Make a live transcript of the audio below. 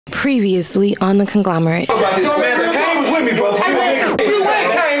Previously on the Conglomerate. Man, Kane was with me, bro. You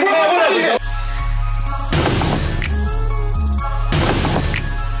and Kane, whatever.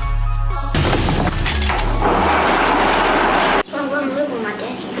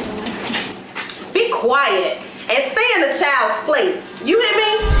 Be quiet and stay in the child's place. You hear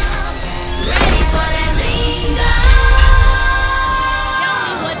me? Ready for that lingo. Show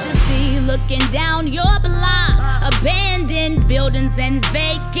me what you see looking down your block. Abandoned buildings and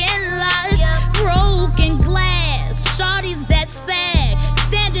vacant lots. Broken glass, shorties that sag.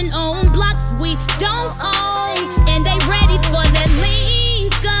 Standing on blocks we don't own. And they ready for that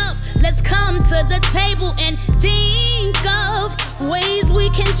link up. Let's come to the table and think of ways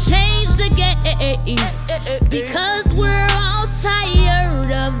we can change the game. Because we're all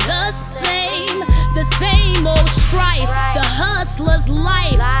tired of the same old strife, the hustler's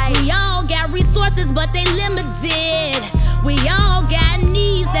life. We all got resources, but they limited. We all got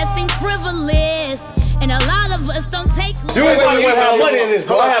needs that seem frivolous, and a lot of us don't take. You ain't gonna have money in this,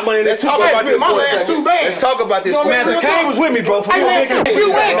 bro. I have money in this. Let's talk about this. My man's too bad. Let's talk about this. Man, Kane was with me, bro. You and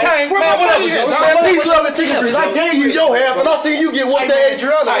Kane, where my money is? Please love the chicken grease. I gave you your half, and I seen you get one day at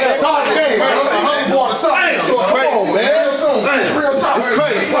your other. It's crazy, man. It's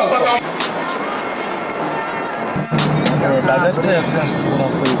crazy. Let's pay attention to what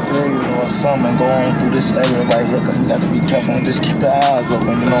I'm going to tell you or something and go on through this area right here, because we got to be careful and just keep your eyes open,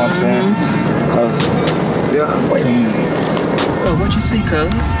 you know what I'm saying? Because, wait a minute. Yo, what you see,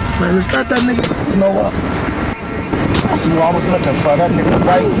 cuz? Man, it's not that nigga. You know what? I see what I was looking for, that nigga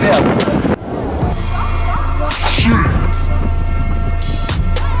right there.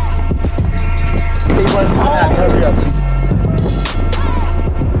 Hurry up,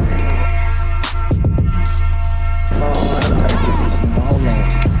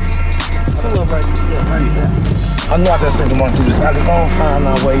 I know I just think I'm going through this. I can go and find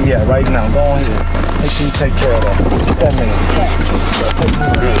our way, right now. Go on here. Make sure you take care of that. Get that nigga.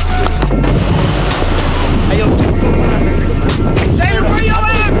 Hey, yo, Jada, bring your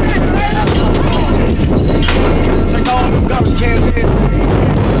ass back, man. Check all them garbage cans in.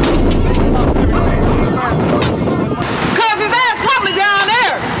 Cause his ass probably down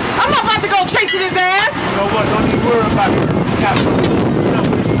there. I'm not about to go chasing his ass. You know what? Don't even worry about it. Got something.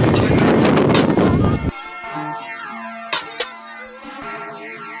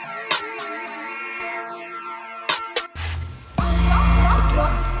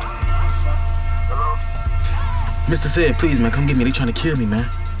 Mr. Said, please, man, come get me. They trying to kill me, man.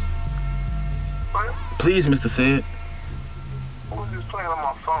 What? Please, Mr. Said. I was just playing on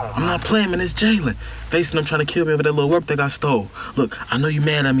my phone. I'm not playing, man. It's Jalen. Facing them trying to kill me over that little work that got stole. Look, I know you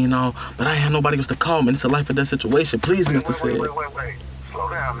mad at me and all, but I ain't had nobody else to call, man. It's a life or death situation. Please, Mr. Said. Wait. Slow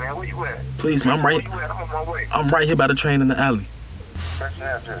down, man. Where you at? Please, man. I'm right. Where you at? I'm on my way. I'm right here by the train in the alley. That's your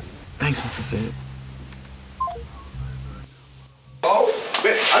address. Thanks, Mr. Said. Oh,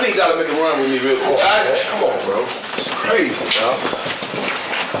 man, I need y'all to make a run with me real quick. Come on, bro. It's crazy, dog.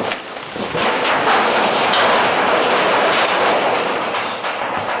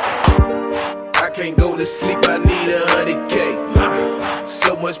 I can't go to sleep, I need 100K.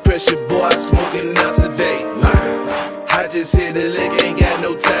 So much pressure, boy, I smoke an ounce a day. I just hit a lick, ain't got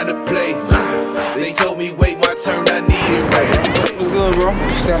no time to play. They told me wait my turn, I need it right. What's good, bro?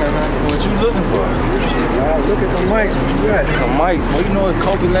 What you looking for? Look at the mics. You got the mics. Well, you know it's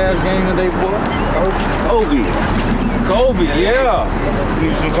Kobe last game today, boy. Kobe, yeah. You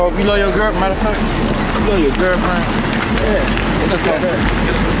some Kobe. You know your girl, matter of fact. You know your girlfriend. Yeah. What's up?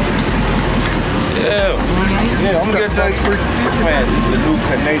 Yeah. Yeah, I'm gonna tell you, man, the new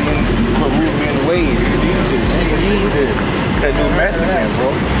Canadian Peruvian wave. That new Mexican,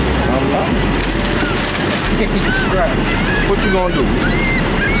 bro. I'm not. What you gonna do?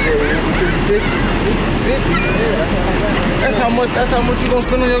 That's how much you gonna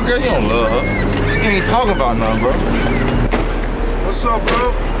spend on your girl. You don't love her. You ain't talking about nothing, bro. What's up,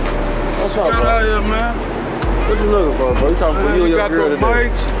 bro? What's up, Got bro? out here, man. What you looking for, bro? You talking for you and your girl today?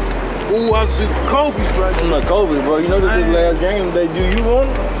 Mics. Ooh, I see the Kobe's right there. I'm not Kobe, bro. You know this is the last game they do. You won?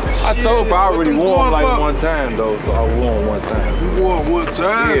 I told you I already won like one time, though, so I won one time. You won one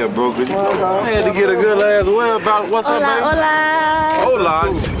time? Yeah, bro, cause you know, I had to get a good ass well about what's up, baby? Hola.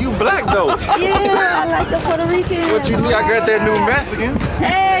 You black, though. Yeah, I like the Puerto Rican. What you need? I got that new Mexican.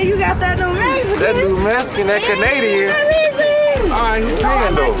 Hey, you got that new Mexican? That new Mexican, that Canadian. All right, who's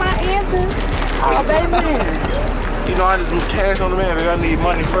paying, though? I like my answers. Oh, baby. You know, I just need cash on the man, but I need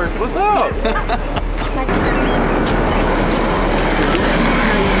money first. What's up?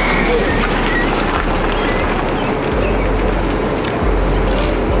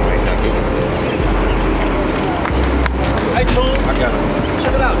 Hey, Toon. I got it.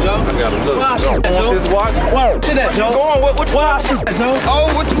 Check it out, Joe. I gotta look. Why shit that, Joe? This watch? Why shit that, Joe? Going with what you Why shit that, Joe?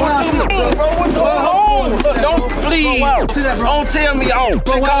 Oh, what you want to do, bro? What's going on? Look, don't please. Don't tell me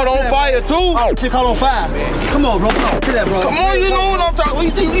shit caught on fire too. Shit caught on fire. Come on, bro. Come on. See that, bro. Come on, you know what I'm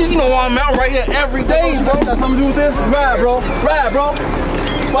talking. You know I'm out right here every day, bro. Got something to do with this? Ride, bro. Ride, bro.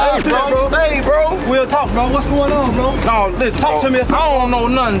 Hey, bro. Hey, bro. We'll talk, bro. What's going on, bro? No, listen, talk to me. I don't know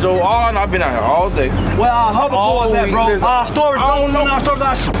nothing, Joe. I've been out here all day. Well, our hoverboard's at, bro. Our storage, I don't know. Our storage,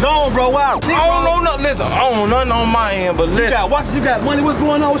 our shit gone, bro. Wow. I don't know nothing. Listen, I don't know nothing on my end, but listen. You got watches, you got money. What's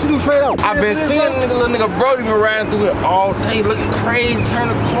going on? What you do? Trade up. I've been seeing little nigga Brody been riding through it all day, looking crazy, turn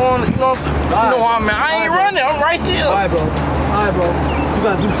the corner. You know what I'm saying? You know how I'm at. I ain't running. I'm right here. All right, bro. All right, bro. You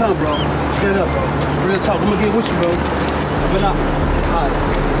gotta do something, bro. Stand up, bro. Real talk. I'm gonna get with you, bro. I've been out. All right.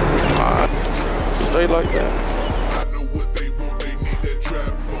 Stay like that. I know what they want, they need that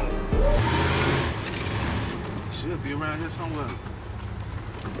trap phone. Should be around here somewhere.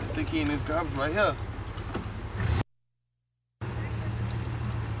 I think he in this garbage right here.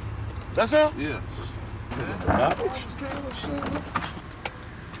 That's him? Yeah. Garbage?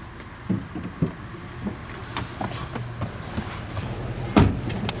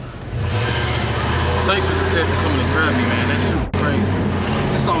 Thanks for the chance to come and grab me, man. That shit was crazy.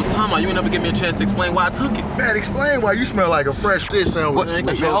 Just all this time, you ain't never give me a chance to explain why I took it. Man, explain why you smell like a fresh fish sandwich.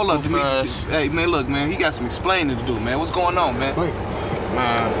 Man, hold up, Demetrius. Hey, man, look, man, he got some explaining to do, man. What's going on, man?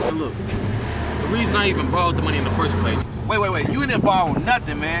 Man, look, the reason I even borrowed the money in the first place. Wait. You didn't borrow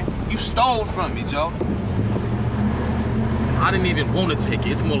nothing, man. You stole from me, Joe. I didn't even want to take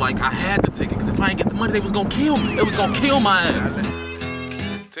it. It's more like I had to take it, because if I didn't get the money, they was gonna kill me. They was gonna kill my ass.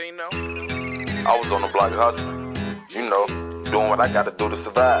 Tino? I was on the block hustling, you know, doing what I gotta do to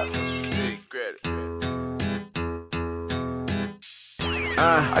survive.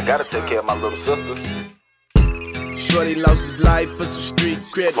 I gotta take care of my little sisters. Shorty lost his life for some street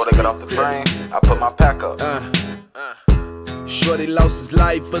credit. Before they got off the train, I put my pack up. Shorty lost his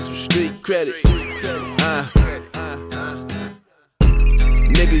life for some street credit.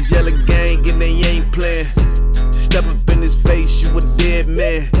 Niggas yelling gang and they ain't playing. Step up in his face, you a dead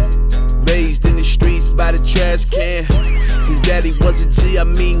man. Raised in the streets by the trash can. His daddy was a G, I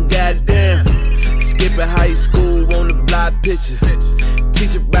mean goddamn. Skipping high school on the block picture.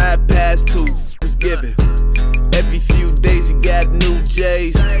 Teacher ride past two, was given. Every few days he got new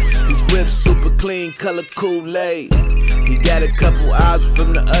J's. His whip super clean, color Kool-Aid. He got a couple eyes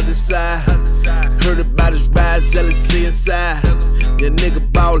from the other side. Heard about his rise, jealousy inside. Your nigga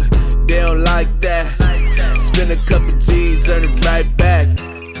ballin', they don't like that. Spend a couple G's, earn it right back.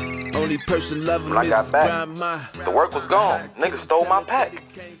 Only person loving when I got is back, grandma. the work was gone. Niggas stole my pack.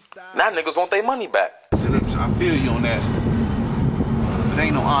 Now niggas want their money back. I feel you on that. But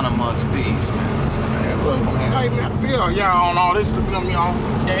ain't no honor amongst thieves, man. Man, look, man, I feel y'all on all this, you know me on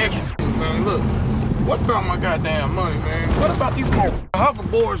the extra, man. Look, what about my goddamn money, man? What about these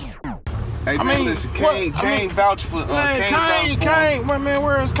hoverboards? Hey, man, listen, Kane vouch for, Kane, man,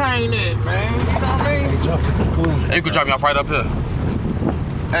 where is Kane at, man? You know what I mean? Hey, you can drop me off right up here.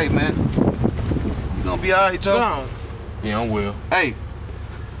 Hey, man, you gonna be all right, Joe? No. Yeah, I will. Hey,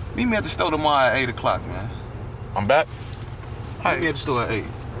 meet me at the store tomorrow at 8 o'clock, man. I'm back? Meet me at the store at 8. Yeah,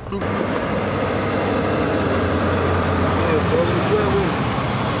 bro, you good with me?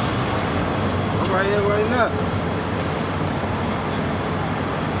 I'm right here right now.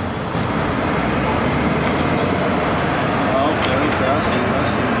 Oh, okay, I see.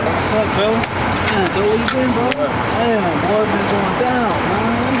 What's up, Joe? Man, Joe, where you been, bro? Damn, boy, been going down, man.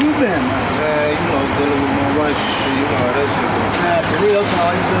 Where you been, man? Man, you know, dealing with my wife and shit, you know how that shit goes. Man, for real,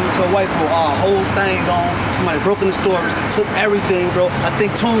 all you dealing with your wife, bro, our whole thing gone. Somebody broke in the storage, took everything, bro. I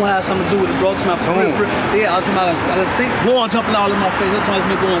think Tune has something to do with it, bro. Yeah, I was talking about war jumping all in my face. That's why it's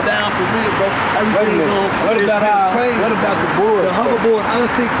been going down for real, bro. Everything gone. What about the board? The hoverboard, I don't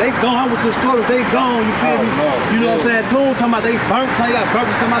see, they gone with the storage, they gone, you feel me? You know what I'm saying? Tune talking about they burnt, they got burnt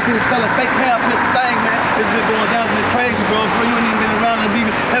with something. I see them selling fake hair up in the thing, man. It's been going down, it's been crazy, bro. Bro, you ain't even been around and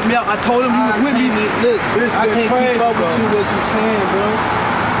even help me out. I told him you was with me. Look, I can't keep up with you, what you saying, bro.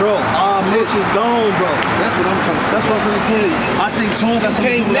 Bro, our Mitch is gone, bro. That's what I'm trying to tell you. I think Tune got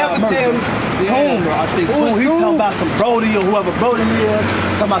something to do with our murder. Tune, bro. I think Tune, he talking about some Brody or whoever Brody is.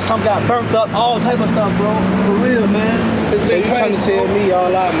 Talking about some guy burnt up, all type of stuff, bro. For real, man. It's been crazy, trying to tell me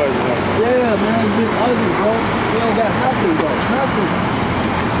all our murder, bro. Yeah, man. It's been ugly, bro. We don't got nothing, bro. Nothing.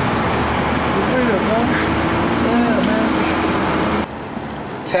 For real, bro. Yeah, man.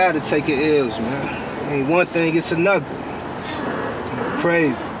 Tired of taking L's, man. Ain't one thing, it's another.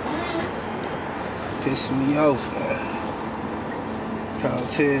 Crazy. Pissing me off, man. Call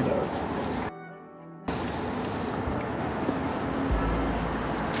Ted up.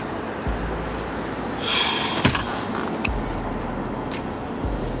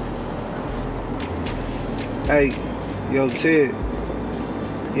 Hey, yo, Ted.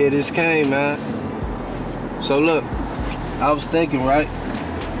 Yeah, this came, man. So look, I was thinking, right?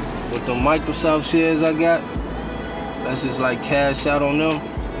 With the Microsoft shares I got, let's just like cash out on them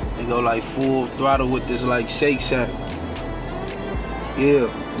and go like full throttle with this like Shake Shack. Yeah,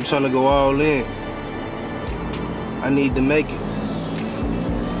 I'm trying to go all in. I need to make it.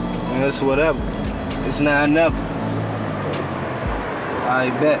 Man, it's whatever. It's now or never. I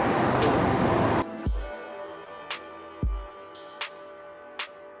bet.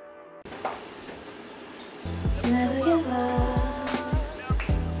 Never give up.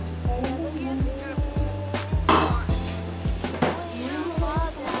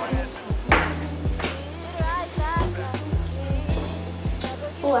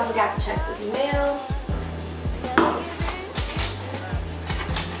 Oh, I forgot to check this mail.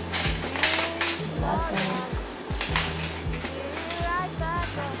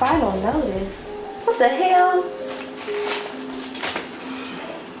 Final notice? What the hell?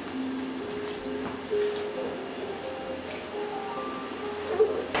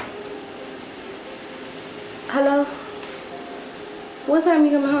 Hello? What time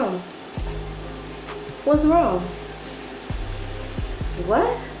you coming home? What's wrong?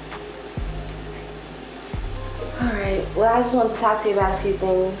 What? Alright, well I just wanted to talk to you about a few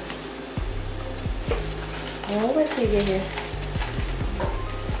things. I'll wait till you get here.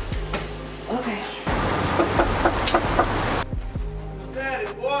 Okay. What's that,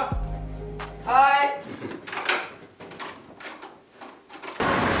 boy? Alright.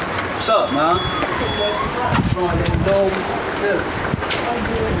 What's up, man?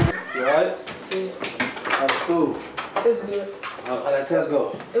 You alright? Yeah. How's school? It's good. How'd that test go?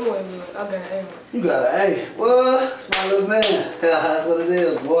 It wasn't good. I got an A. You got an A. What? That's my little man. That's what it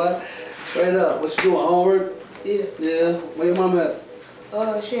is, boy. Straight up. What you doing? Homework? Yeah. Yeah. Where your mom at?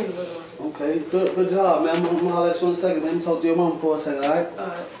 She in the living room. Okay. Good job, man. I'm gonna holler at you in a second, man. Talk to your mom for a second, alright?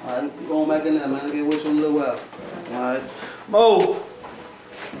 Alright. Alright. Going back in there, man. Get with you in a little while. Alright. Mo!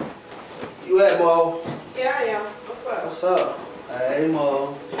 You at, Mo? Yeah, I am. What's up? What's up? Hey,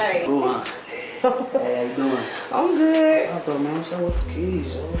 Mo. Hey. Hey, how you doing? I'm good. What's up, man? What's up with the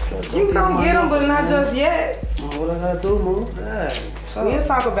keys? You gonna get them, but not just yet. What I gotta do, Mo? Yeah. We'll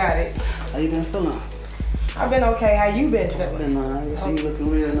talk about it. How you been feeling? I've been okay. How you been feeling? I've been alright. I see you looking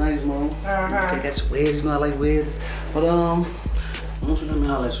real nice, Mo. Uh-huh. Take that wigs, you know I like wigs. But I want you to let me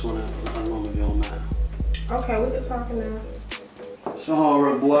holler at you in the room if you don't mind. Okay, we can talk now. Show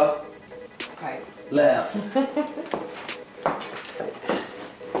homework, boy. Okay. Laugh.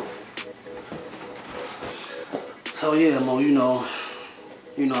 So yeah, Mo, you know,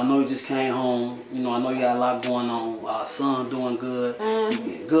 I know you just came home. You know, I know you got a lot going on. Our son doing good. You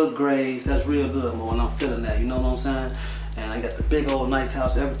get good grades. That's real good, Mo, and I'm feeling that. You know what I'm saying? And I got the big old nice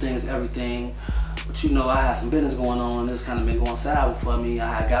house. Everything is everything. But you know, I had some business going on. This kind of been going sour for me.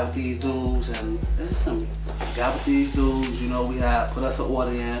 I had got with these dudes, and it's simple. I got with these dudes. You know, we had put us an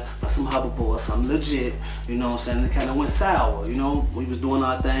order in for some hoverboards, something legit. You know what I'm saying? It kind of went sour. You know, we was doing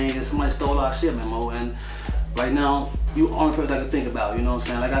our thing, and somebody stole our shit, man, Mo. And right now, you the only person I can think about, you know what I'm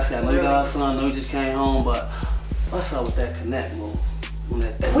saying? Like I said, I know you got a son, I know you just came home, but what's up with that connect move?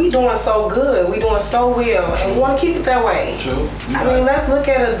 We doing so good, we doing so well, and we want to keep it that way. True. I mean, let's look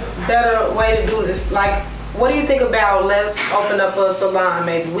at a better way to do this. Like, what do you think about let's open up a salon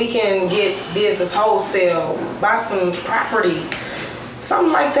maybe? We can get business wholesale, buy some property,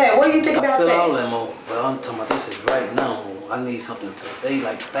 something like that. What do you think about that? I feel all that, Mo, but I'm talking about this is right now, Mo. I need something today,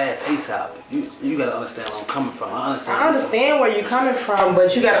 like fast ASAP. You gotta understand where I'm coming from. I understand where you're coming from,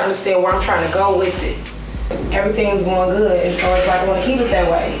 but you gotta understand where I'm trying to go with it. Everything's going good, and so it's like I want to keep it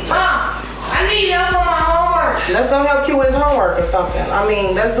that way. Mom, I need help on my homework. Let's go help you with his homework or something. I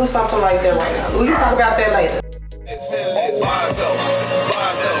mean, let's do something like that right now. We can talk about that later.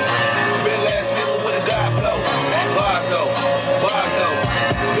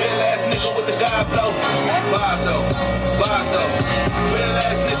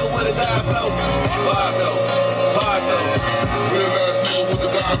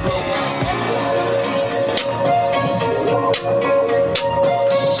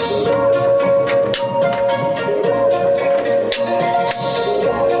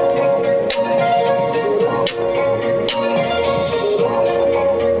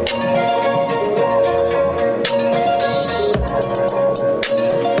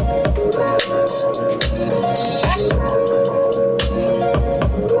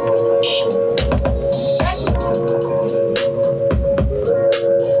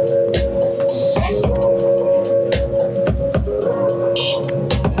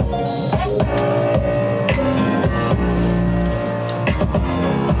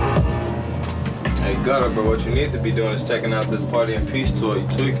 But what you need to be doing is checking out this Party in Peace tour. You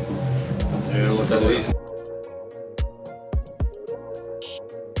tweaking. Yeah, what that is.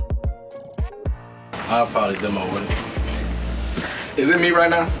 I'll probably demo with it. Is it me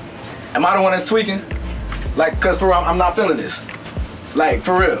right now? Am I the one that's tweaking? Like, cause for real, I'm not feeling this. Like,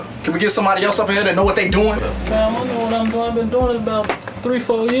 for real. Can we get somebody else up here that know what they doing? Man, I don't know what I'm doing. I've been doing it about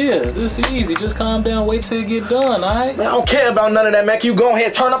 3-4 years. This is easy. Just calm down, wait till it get done, alright? Man, I don't care about none of that, man. You go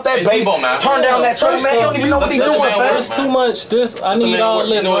ahead, turn up that bass, turn down that track, man. You don't even know what he doing, man. It's too much. I need all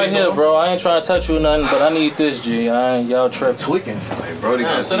this right here, bro. I ain't trying to touch you or nothing, but I need this, G. Y'all tripping. Tweaking. Hey, Brody,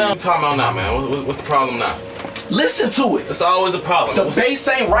 sit down. What you talking about now, man? What's the problem now? Listen to it. It's always a problem. The bass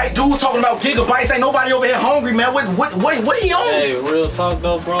ain't right, dude. Talking about gigabytes. Ain't nobody over here hungry, man. What he on? Hey, real talk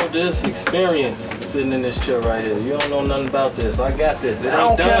though, bro. This experience sitting in this chair right here. You don't know nothing about this. I got this. I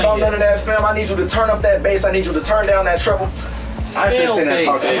don't care about none of that, fam. I need you to turn up that bass. I need you to turn down that treble. I ain't finna sit there and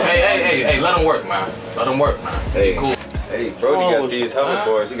talk to you. Hey, let him work, man. Let him work, man. Hey, cool. Hey, Brody got these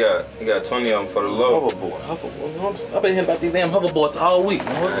hoverboards. He got 20 of them for the low. Hoverboard. I've been hearing about these damn hoverboards all week,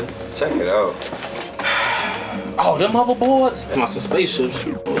 man. Check it out. Oh, them hoverboards? Them are some spaceships.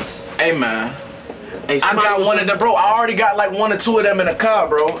 Hey, man. Hey, I got one of them, bro. I already got like 1 or 2 of them in the car,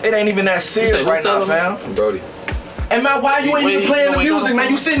 bro. It ain't even that serious right now, fam. Brody. Hey, man, why you ain't even playing the music, man?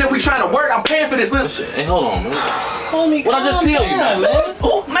 You sitting there, we trying to work. I'm paying for this. Hey, hold on, man. Homie, what I just tell you, man?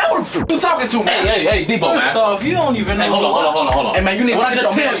 Oh, man, what you talking to, man? Hey, Debo, man. First off, you don't even know. Hey, hold on. Hey, man, you need to what I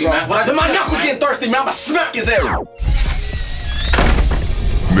just tell you, man. My knuckles getting thirsty, man. I'ma smack his ass.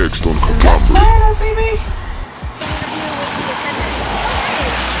 Next on Conglomerate. See me?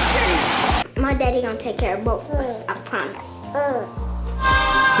 My daddy gonna take care of both of us, I promise.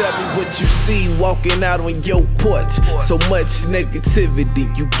 Tell me what you see walking out on your porch. So much negativity,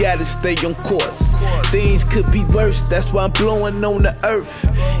 you gotta stay on course. Things could be worse, that's why I'm blowing on the earth.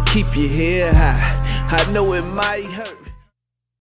 Keep your head high, I know it might hurt.